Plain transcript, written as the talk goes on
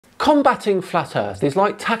Combating flat earth is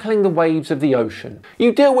like tackling the waves of the ocean.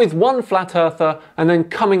 You deal with one flat earther and then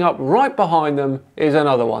coming up right behind them is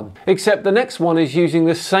another one. Except the next one is using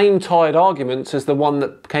the same tired arguments as the one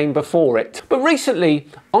that came before it. But recently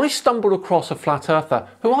I stumbled across a flat earther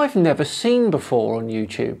who I've never seen before on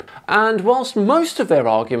YouTube. And whilst most of their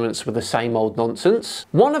arguments were the same old nonsense,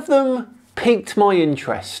 one of them piqued my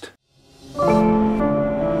interest.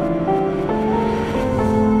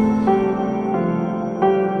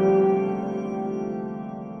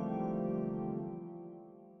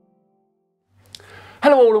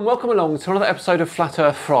 Hello all and welcome along to another episode of Flat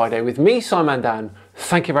Earth Friday with me, Simon Dan.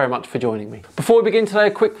 Thank you very much for joining me. Before we begin today,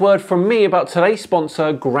 a quick word from me about today's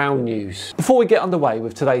sponsor, Ground News. Before we get underway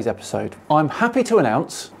with today's episode, I'm happy to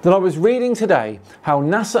announce that I was reading today how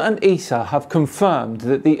NASA and ESA have confirmed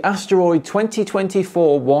that the asteroid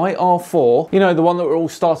 2024 YR4, you know, the one that we're all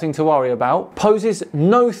starting to worry about, poses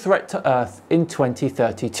no threat to Earth in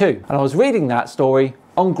 2032. And I was reading that story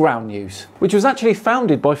on Ground News, which was actually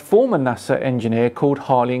founded by former NASA engineer called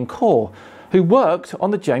Harleen Kaur, who worked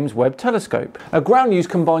on the James Webb Telescope. Ground News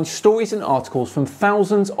combines stories and articles from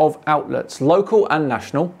thousands of outlets, local and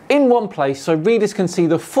national, in one place so readers can see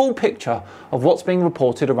the full picture of what's being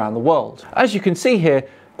reported around the world. As you can see here,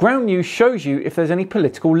 Ground News shows you if there's any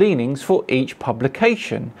political leanings for each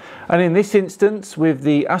publication. And in this instance, with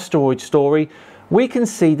the asteroid story, we can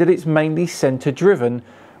see that it's mainly centre-driven,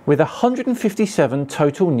 with 157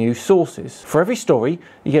 total news sources. For every story,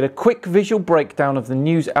 you get a quick visual breakdown of the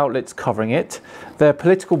news outlets covering it, their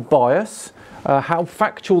political bias, how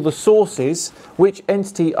factual the source is, which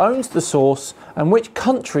entity owns the source, and which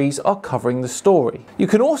countries are covering the story. You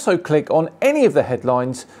can also click on any of the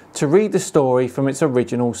headlines to read the story from its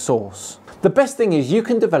original source. The best thing is you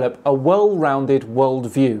can develop a well-rounded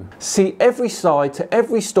worldview, see every side to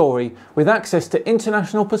every story with access to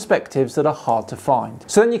international perspectives that are hard to find.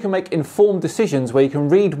 So then you can make informed decisions where you can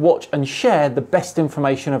read, watch and share the best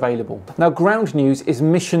information available. Now, Ground News is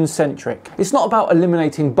mission-centric. It's not about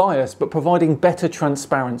eliminating bias but providing better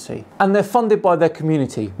transparency. And they're funded by their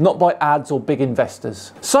community, not by ads or big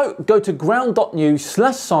investors. So go to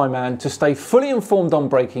ground.news/Simon to stay fully informed on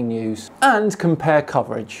breaking news and compare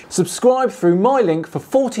coverage. Subscribe through my link for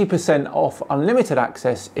 40% off unlimited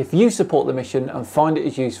access if you support the mission and find it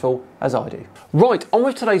as useful as I do. Right, on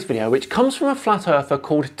with today's video, which comes from a flat earther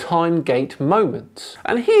called Timegate Moments.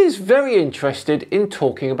 And he is very interested in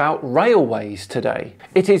talking about railways today.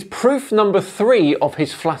 It is proof number 3 of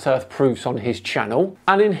his flat earth proofs on his channel.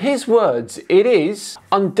 And in his words, it is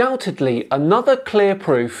undoubtedly another clear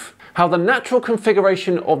proof how the natural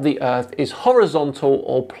configuration of the Earth is horizontal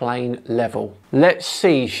or plane level. Let's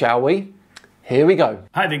see, shall we? Here we go.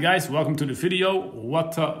 Hi there guys, welcome to the video.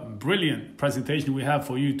 What a brilliant presentation we have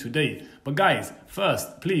for you today. But guys,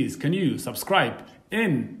 first, please, can you subscribe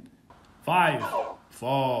in 5,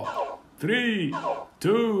 4, 3,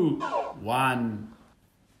 2, 1.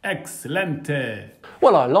 Excellente.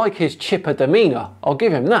 Well, I like his chipper demeanour. I'll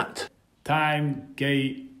give him that.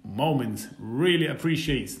 Timegate Moments really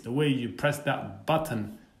appreciates the way you press that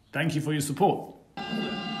button. Thank you for your support.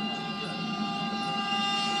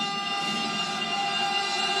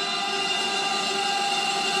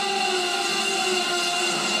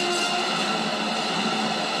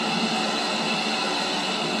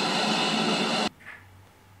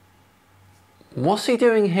 What's he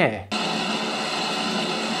doing here?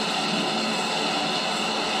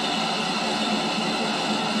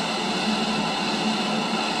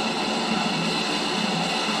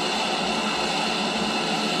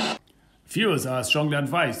 Viewers are strongly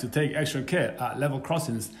advised to take extra care at level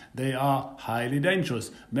crossings. They are highly dangerous.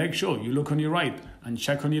 Make sure you look on your right and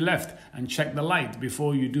check on your left and check the light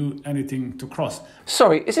before you do anything to cross.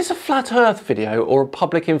 Sorry, is this a flat earth video or a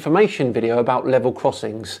public information video about level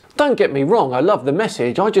crossings? Don't get me wrong, I love the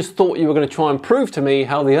message. I just thought you were going to try and prove to me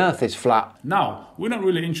how the earth is flat. Now, we're not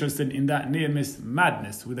really interested in that near-miss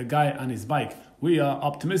madness with a guy on his bike. We are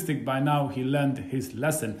optimistic by now he learned his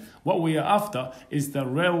lesson. What we are after is the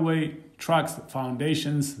railway tracks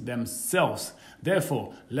foundations themselves.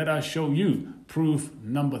 Therefore, let us show you proof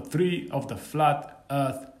number 3 of the Flat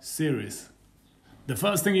Earth series. The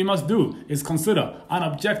first thing you must do is consider an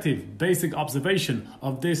objective basic observation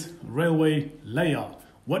of this railway layout.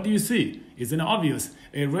 What do you see? Isn't it obvious?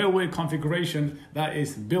 A railway configuration that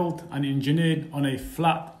is built and engineered on a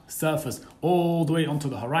flat surface all the way onto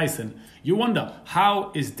the horizon. You wonder,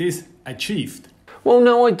 how is this achieved? Well,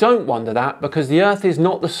 no, I don't wonder that, because the Earth is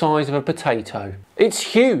not the size of a potato.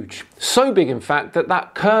 It's huge. So big, in fact, that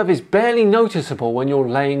that curve is barely noticeable when you're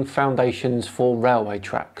laying foundations for railway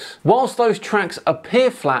tracks. Whilst those tracks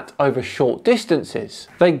appear flat over short distances,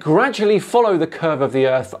 they gradually follow the curve of the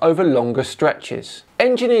Earth over longer stretches.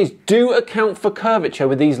 Engineers do account for curvature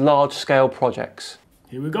with these large-scale projects.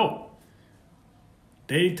 Here we go.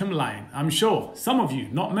 Datum line. I'm sure some of you,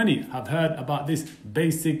 not many, have heard about this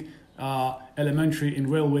basic elementary in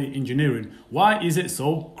railway engineering. Why is it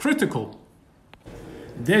so critical?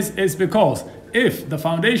 This is because if the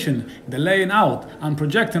foundation, the laying out and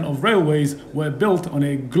projecting of railways were built on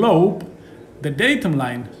a globe, the datum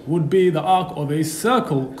line would be the arc of a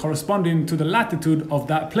circle corresponding to the latitude of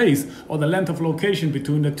that place, or the length of location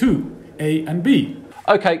between the two, A and B.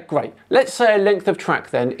 Okay, great. Let's say a length of track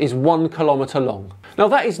then is 1 kilometre long. Now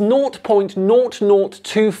that is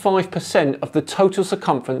 0.0025% of the total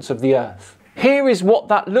circumference of the Earth. Here is what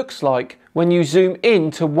that looks like when you zoom in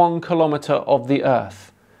to 1 kilometre of the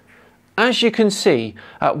Earth. As you can see,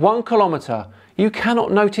 at 1 kilometre, you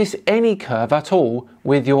cannot notice any curve at all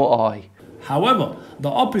with your eye. However, the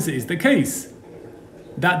opposite is the case,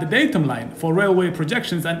 that the datum line for railway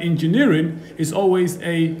projections and engineering is always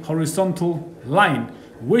a horizontal line,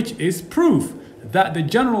 which is proof that the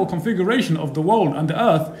general configuration of the world and the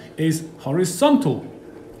Earth is horizontal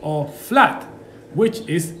or flat, which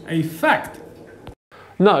is a fact.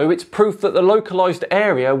 No, it's proof that the localised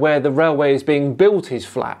area where the railway is being built is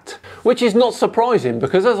flat, which is not surprising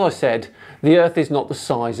because, as I said, the Earth is not the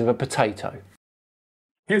size of a potato.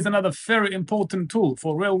 Here's another very important tool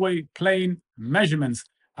for railway plane measurements,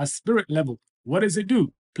 a spirit level. What does it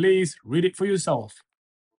do? Please read it for yourself.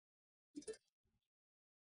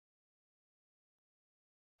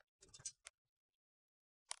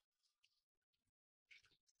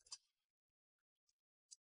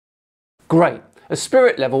 Great. A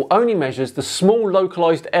spirit level only measures the small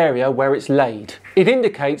localised area where it's laid. It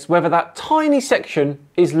indicates whether that tiny section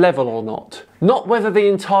is level or not whether the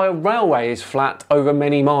entire railway is flat over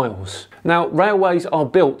many miles. Now, railways are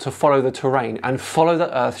built to follow the terrain and follow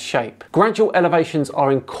the Earth's shape. Gradual elevations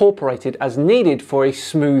are incorporated as needed for a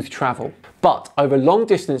smooth travel. But over long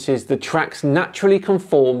distances, the tracks naturally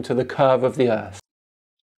conform to the curve of the Earth.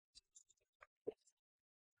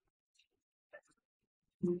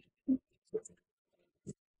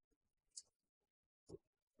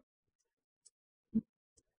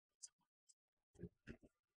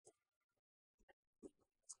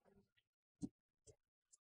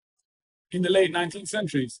 In the late 19th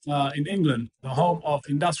century, in England, the home of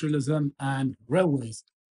industrialism and railways,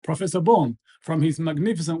 Professor Bourne, from his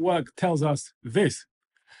magnificent work, tells us this.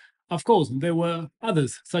 Of course, there were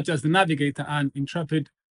others, such as the navigator and intrepid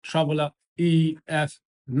traveller E.F.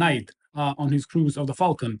 Knight on his cruise of the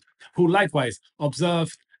Falcon, who likewise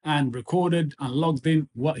observed and recorded and logged in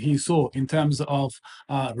what he saw in terms of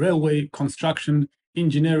railway construction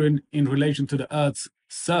engineering in relation to the Earth's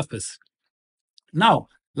surface. Now,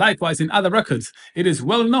 likewise, in other records, it is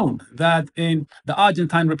well known that in the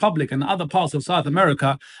Argentine Republic and other parts of South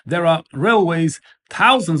America, there are railways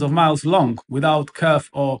thousands of miles long without curve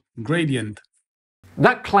or gradient.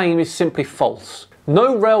 That claim is simply false.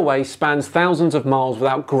 No railway spans thousands of miles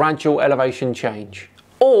without gradual elevation change,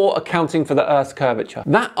 or accounting for the Earth's curvature.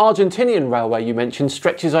 That Argentinian railway you mentioned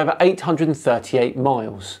stretches over 838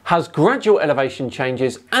 miles, has gradual elevation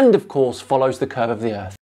changes, and of course follows the curve of the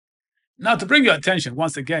Earth. Now, to bring your attention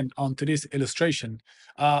once again onto this illustration,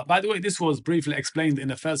 by the way, this was briefly explained in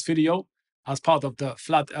the first video as part of the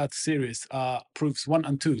Flat Earth series, proofs 1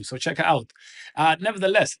 and 2, so check it out.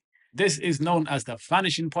 Nevertheless, this is known as the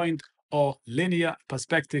vanishing point or linear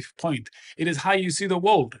perspective point. It is how you see the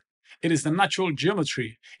world. It is the natural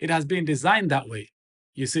geometry. It has been designed that way,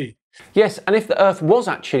 you see. Yes, and if the Earth was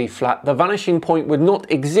actually flat, the vanishing point would not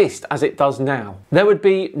exist as it does now. There would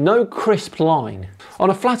be no crisp line. On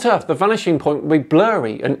a flat Earth, the vanishing point would be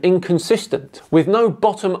blurry and inconsistent, with no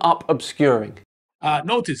bottom-up obscuring.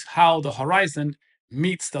 Notice how the horizon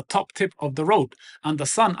meets the top tip of the road, and the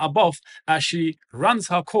sun above, as she runs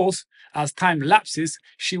her course, as time lapses,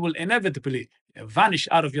 she will inevitably vanish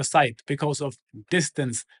out of your sight because of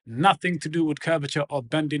distance, nothing to do with curvature or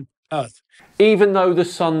bending Earth. Even though the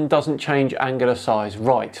sun doesn't change angular size,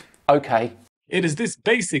 right, okay. It is this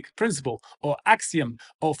basic principle or axiom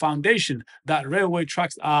or foundation that railway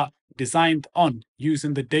tracks are designed on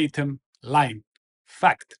using the datum line.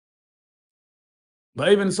 Fact. But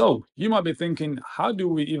even so, you might be thinking, how do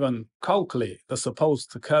we even calculate the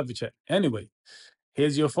supposed curvature anyway?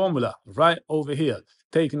 Here's your formula right over here,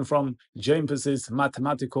 taken from James's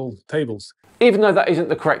mathematical tables. Even though that isn't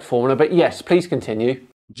the correct formula, but yes, please continue.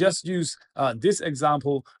 Just use this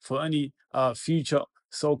example for any future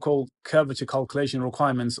so-called curvature calculation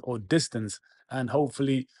requirements or distance, and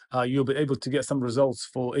hopefully you'll be able to get some results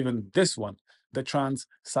for even this one, the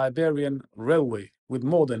Trans-Siberian Railway, with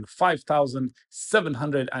more than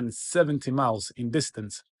 5,770 miles in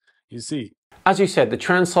distance. You see. As you said, the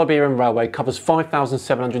Trans-Siberian Railway covers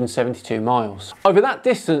 5,772 miles. Over that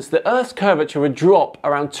distance, the Earth's curvature would drop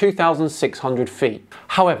around 2,600 feet.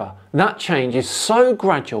 However, that change is so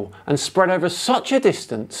gradual and spread over such a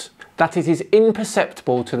distance that it is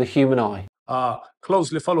imperceptible to the human eye.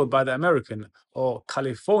 Closely followed by the American or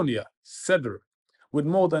California Cedar, with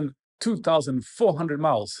more than 2,400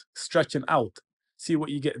 miles stretching out. See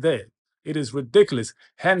what you get there. It is ridiculous,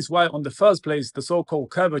 hence why on the first place the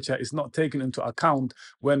so-called curvature is not taken into account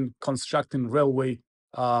when constructing railway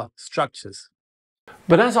structures.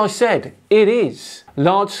 But as I said, it is.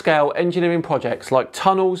 Large-scale engineering projects like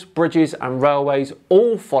tunnels, bridges and railways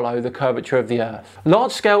all follow the curvature of the Earth.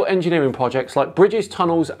 Large-scale engineering projects like bridges,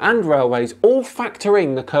 tunnels and railways all factor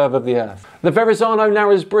in the curve of the Earth. The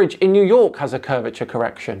Verrazano-Narrows Bridge in New York has a curvature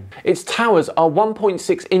correction. Its towers are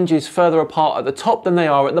 1.6 inches further apart at the top than they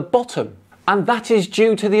are at the bottom. And that is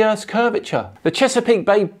due to the Earth's curvature. The Chesapeake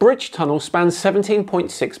Bay Bridge Tunnel spans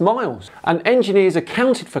 17.6 miles, and engineers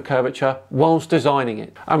accounted for curvature whilst designing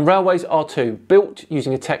it. And railways are too, built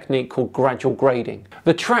using a technique called gradual grading.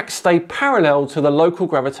 The tracks stay parallel to the local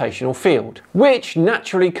gravitational field, which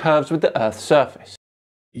naturally curves with the Earth's surface.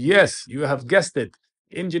 Yes, you have guessed it.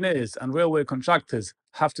 Engineers and railway contractors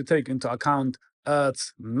have to take into account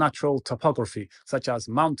Earth's natural topography, such as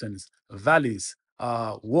mountains, valleys,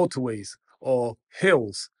 waterways, or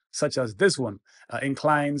hills, such as this one,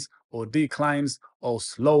 inclines or declines or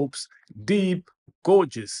slopes, deep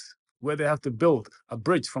gorges, where they have to build a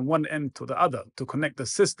bridge from one end to the other to connect the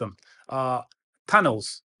system,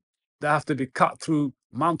 tunnels that have to be cut through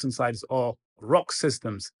mountainsides or rock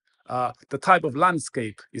systems, the type of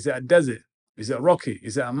landscape. Is it a desert? Is it rocky?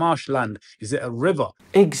 Is it a marshland? Is it a river?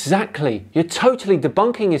 Exactly. You're totally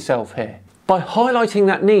debunking yourself here. By highlighting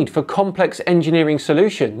that need for complex engineering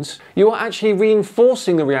solutions, you are actually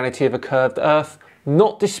reinforcing the reality of a curved Earth,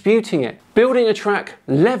 not disputing it. Building a track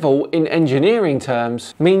level in engineering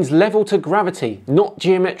terms means level to gravity, not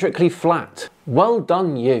geometrically flat. Well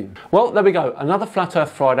done you. Well, there we go. Another Flat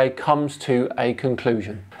Earth Friday comes to a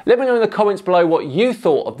conclusion. Let me know in the comments below what you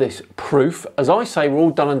thought of this proof. As I say, we're all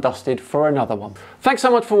done and dusted for another one. Thanks so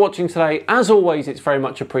much for watching today. As always, it's very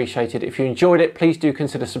much appreciated. If you enjoyed it, please do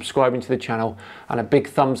consider subscribing to the channel, and a big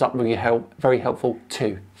thumbs up really very helpful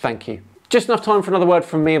too. Thank you. Just enough time for another word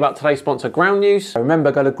from me about today's sponsor, Ground News.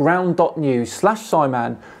 Remember, go to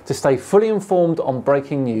ground.news/Simon to stay fully informed on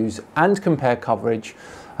breaking news and compare coverage.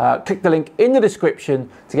 Click the link in the description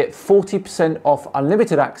to get 40% off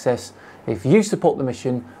unlimited access if you support the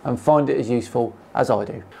mission and find it as useful as I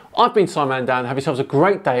do. I've been Simon Dan. Have yourselves a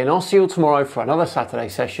great day, and I'll see you tomorrow for another Saturday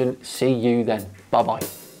session. See you then. Bye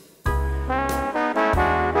bye.